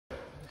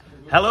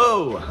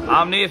Hello,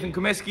 I'm Nathan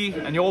Cummiskey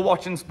and you're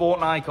watching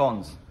Sporting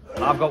Icons.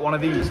 I've got one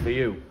of these for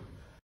you.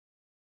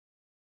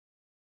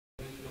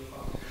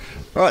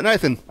 Alright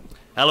Nathan.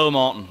 Hello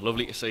Martin,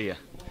 lovely to see you.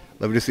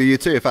 Lovely to see you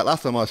too. In fact,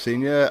 last time I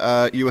seen you,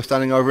 you were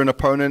standing over an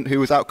opponent who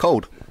was out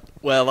cold.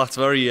 Well, that's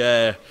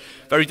very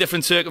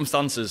different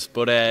circumstances,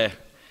 but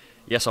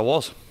yes I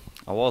was.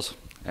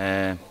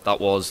 That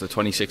was the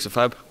 26th of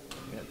Feb.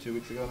 Yeah, 2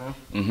 weeks ago now.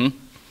 Mm-hmm.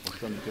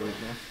 2 weeks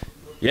now.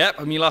 Yeah,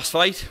 my last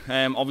fight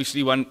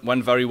obviously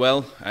went very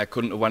well. I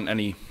couldn't have went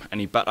any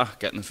better,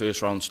 getting the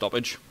first round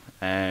stoppage.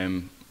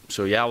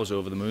 So yeah, I was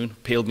over the moon.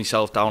 Peeled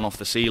myself down off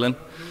the ceiling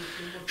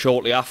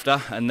shortly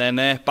after, and then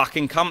back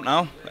in camp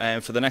now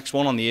for the next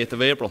one on the 8th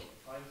of April.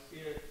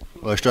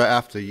 Well, straight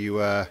after you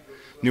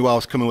knew I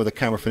was coming with a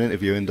camera for an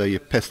interview, and you're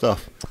pissed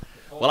off.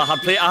 Well, I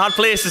had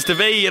places to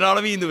be, you know what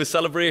I mean? There were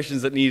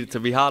celebrations that needed to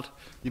be had.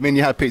 You mean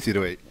you had pizza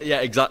to eat?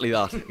 Yeah, exactly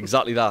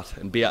that,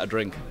 and beer to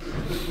drink.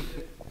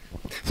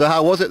 So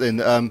how was it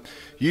then?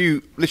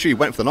 You literally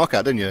went for the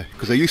knockout, didn't you?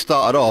 Because you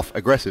started off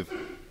aggressive.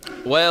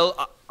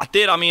 Well, I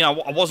did. I mean, I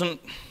wasn't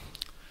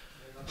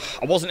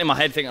in my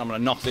head thinking I'm going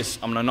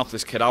to knock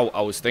this kid out.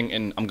 I was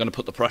thinking I'm going to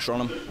put the pressure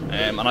on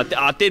him, and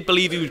I did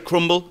believe he would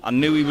crumble. I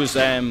knew he was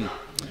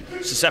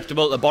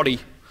susceptible to the body,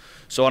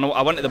 so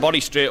I went to the body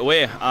straight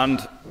away.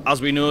 And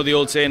as we know, the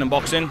old saying in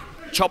boxing,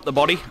 chop the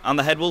body and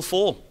the head will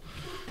fall.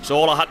 So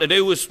all I had to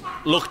do was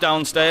look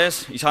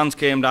downstairs. His hands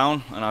came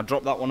down, and I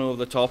dropped that one over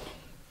the top.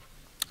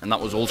 And that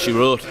was all she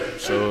wrote,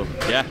 so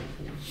yeah.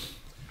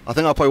 I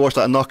think I probably watched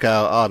that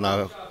knockout, I don't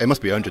know, it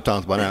must be 100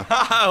 times by now.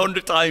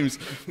 100 times.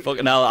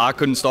 Fucking hell, I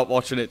couldn't stop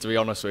watching it, to be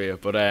honest with you.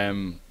 But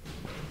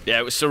yeah,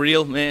 it was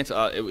surreal, mate.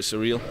 It was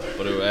surreal.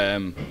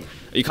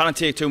 But you can't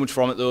take too much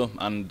from it, though.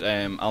 And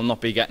I'll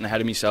not be getting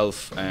ahead of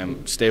myself.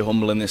 Stay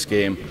humble in this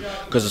game.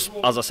 Because,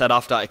 as I said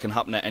after, it can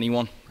happen to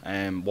anyone.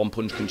 One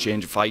punch can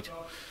change a fight.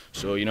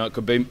 So, you know, it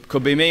could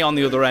be me on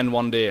the other end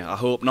one day. I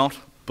hope not.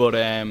 But,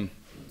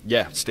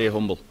 yeah, stay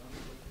humble.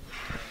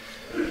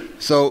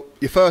 So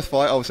your first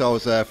fight, obviously I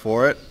was there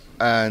for it,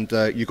 and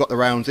you got the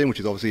rounds in, which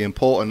is obviously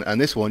important, and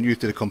this one you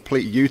did a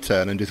complete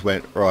U-turn and just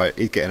went, right,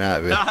 he's getting out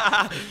of here.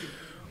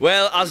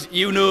 Well, as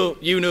you know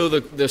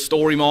the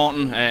story,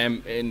 Martin.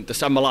 In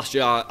December last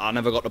year I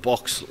never got to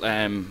box,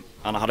 and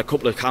I had a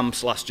couple of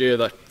camps last year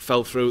that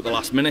fell through at the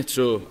last minute,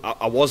 so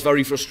I was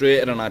very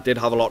frustrated, and I did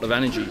have a lot of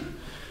energy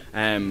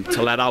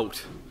to let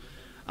out.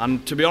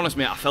 And to be honest,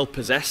 mate, I felt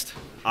possessed.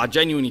 I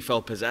genuinely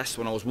felt possessed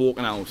when I was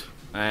walking out.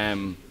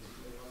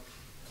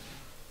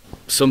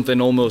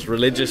 Something almost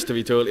religious, to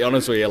be totally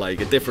honest with you, like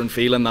a different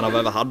feeling than I've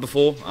ever had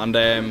before. And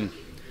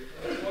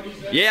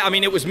yeah, I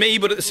mean, it was me,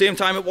 but at the same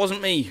time it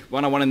wasn't me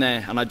when I went in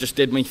there, and I just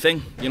did my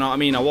thing, you know what I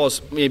mean? I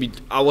was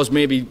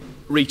maybe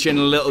reaching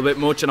a little bit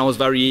much, and I was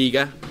very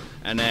eager,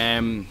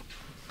 and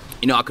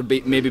you know, I could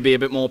maybe be a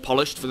bit more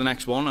polished for the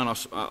next one, and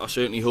I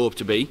certainly hope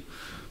to be,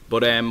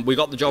 but we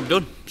got the job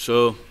done,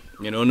 so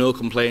you know, no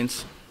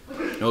complaints.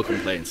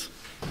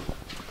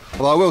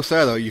 Well, I will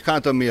say though, you kind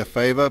of done me a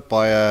favour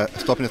by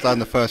stopping this lad in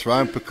the first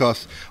round,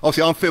 because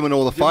obviously I'm filming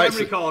all the fights.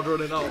 Your memory card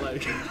running out,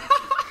 like.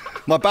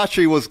 My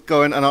battery was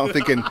going, and I'm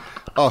thinking,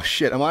 oh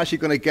shit, am I actually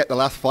going to get the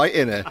last fight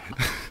in here?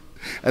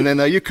 And then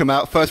you come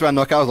out, first round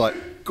knockout, I was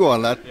like, go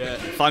on lad. Yeah,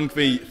 thank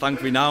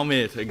me now,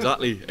 mate.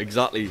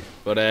 Exactly.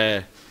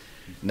 But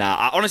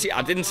nah, honestly,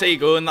 I didn't see it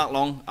going that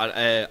long.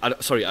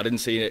 Sorry, I didn't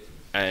see it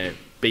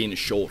being as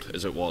short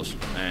as it was.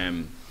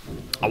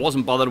 I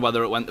wasn't bothered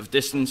whether it went the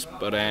distance,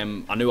 but I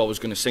knew I was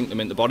going to sink them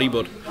in the body.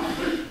 But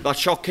that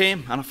shot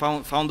came, and I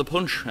found the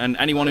punch. And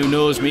anyone who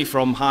knows me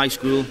from high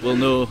school will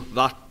know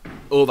that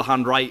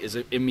overhand right is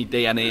in my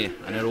DNA,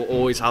 and it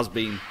always has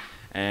been.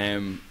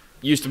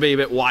 Used to be a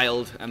bit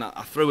wild, and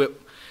I threw it.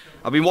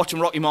 I've been watching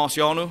Rocky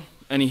Marciano,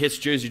 and he hits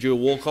Jersey Joe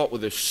Walcott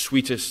with the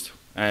sweetest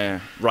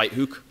right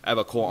hook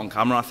ever caught on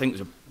camera. I think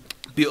there's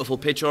a beautiful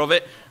picture of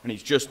it, and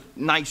he's just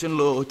nice and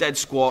low, dead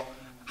squat,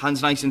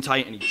 hands nice and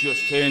tight, and he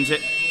just turns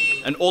it,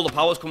 and all the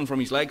power's coming from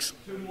his legs.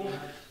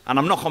 And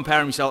I'm not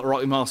comparing myself to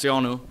Rocky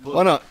Marciano.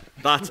 Why not?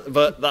 That's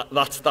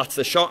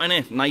the shot,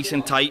 innit? Nice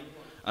and tight,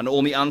 and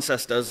all my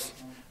ancestors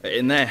are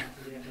in there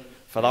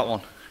for that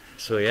one.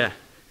 So yeah.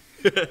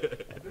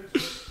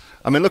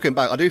 I mean, looking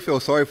back, I do feel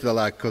sorry for the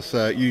lad, because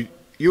you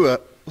were,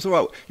 what's all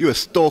right? You were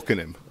stalking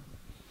him.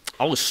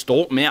 I was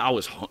stalking, mate. I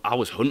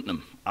was hunting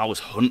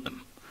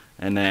him,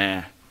 and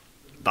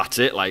that's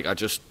it. Like,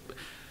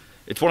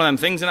 it's one of them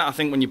things, innit? I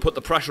think when you put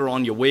the pressure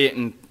on, you're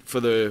waiting for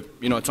the,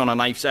 you know, it's on a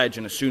knife's edge,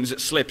 and as soon as it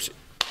slips,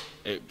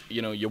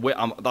 you know,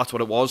 that's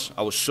what it was.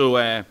 I was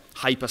so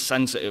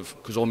hypersensitive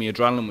because all my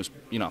adrenaline was,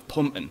 you know,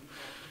 pumping.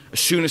 As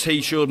soon as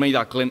he showed me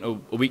that glint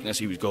of weakness,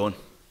 he was gone,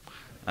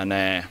 and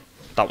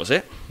that was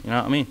it. You know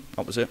what I mean?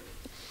 That was it.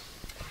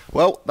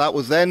 Well, that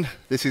was then.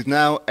 This is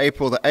now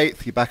April the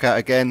 8th. You're back out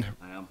again.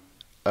 I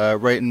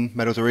am. Rayton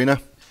Meadows Arena.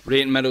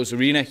 Rayton Meadows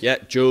Arena, yeah.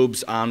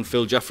 Jobs and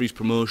Phil Jeffries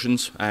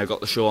Promotions. I got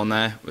the show on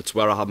there. It's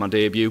where I had my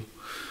debut.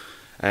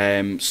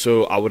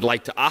 So I would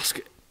like to ask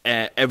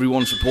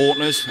everyone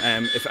supporting us.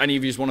 If any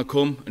of you want to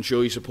come and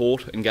show your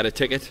support and get a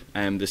ticket,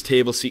 there's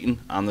table seating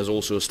and there's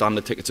also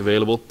standard tickets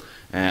available.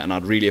 And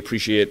I'd really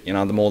appreciate, you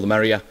know, the more the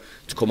merrier,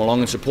 to come along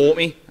and support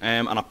me.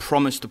 And I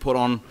promise to put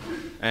on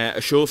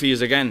a show for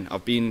you again.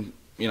 I've been,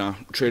 you know,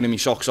 training my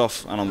socks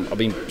off, and I've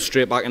been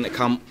straight back into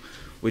camp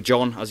with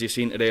John, as you've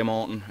seen today,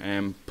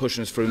 Martin,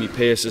 pushing us through my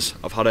paces.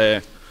 I've had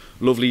a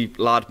lovely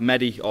lad,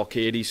 Mehdi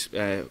Arcades,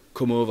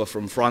 come over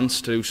from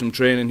France to do some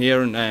training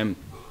here and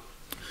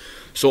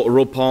sort of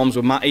rub palms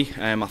with Matty.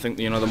 I think,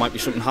 you know, there might be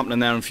something happening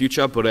there in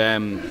future, but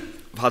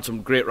I've had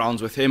some great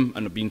rounds with him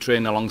and I've been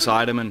training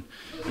alongside him. And,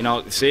 you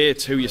know, they say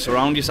it's who you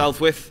surround yourself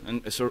with,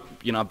 and,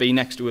 you know, being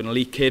next to an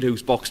elite kid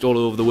who's boxed all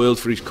over the world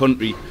for his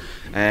country,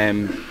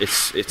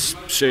 it's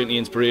certainly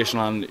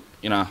inspirational. And,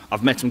 you know,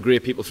 I've met some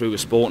great people through the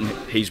sport, and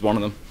he's one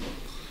of them.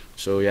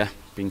 So yeah,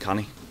 been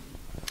canny.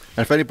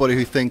 And for anybody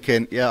who's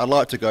thinking, yeah, I'd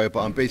like to go,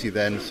 but I'm busy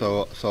then,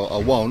 so I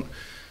won't,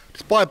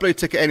 just buy a blue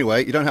ticket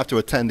anyway. You don't have to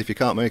attend if you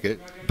can't make it,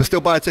 but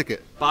still buy a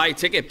ticket. Buy a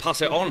ticket,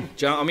 pass it on. Do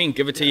you know what I mean?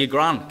 Give it to your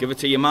gran, give it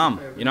to your mum.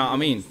 You know what I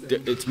mean?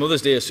 It's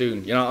Mother's Day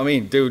soon. You know what I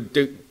mean?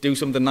 Do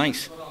something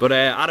nice. But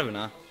I don't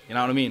know. You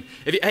know what I mean?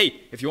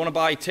 If you want to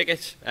buy a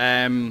ticket,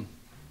 and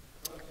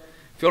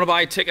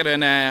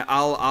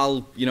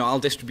I'll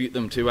distribute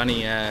them to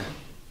any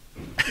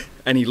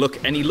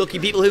lucky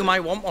people who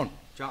might want one.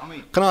 Do you know what I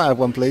mean? Can I have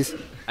one, please?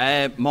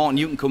 Martin,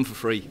 you can come for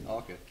free. Oh,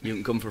 okay. You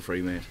can come for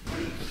free, mate.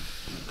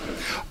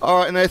 All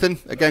right, Nathan,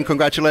 again,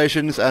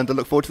 congratulations, and I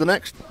look forward to the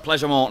next.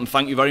 Pleasure, Martin.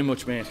 Thank you very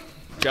much, mate.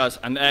 Cheers.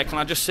 And can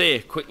I just say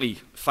quickly,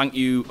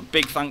 a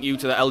big thank you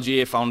to the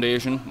LGA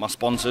Foundation, my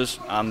sponsors,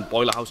 and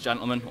Boiler House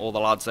gentlemen, all the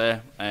lads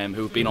there,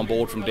 who've been on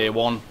board from day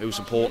one, who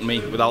supported me.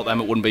 Without them,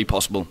 it wouldn't be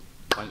possible.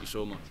 Thank you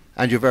so much.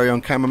 And your very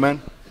own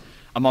cameraman?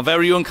 And my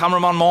very own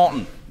cameraman,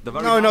 Martin.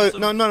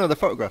 No, the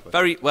photographer.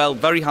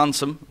 Very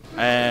handsome.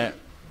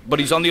 But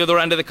he's on the other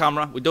end of the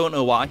camera. We don't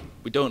know why.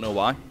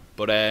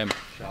 But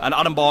and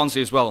Adam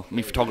Barnsley as well,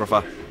 me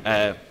photographer.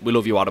 We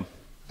love you, Adam.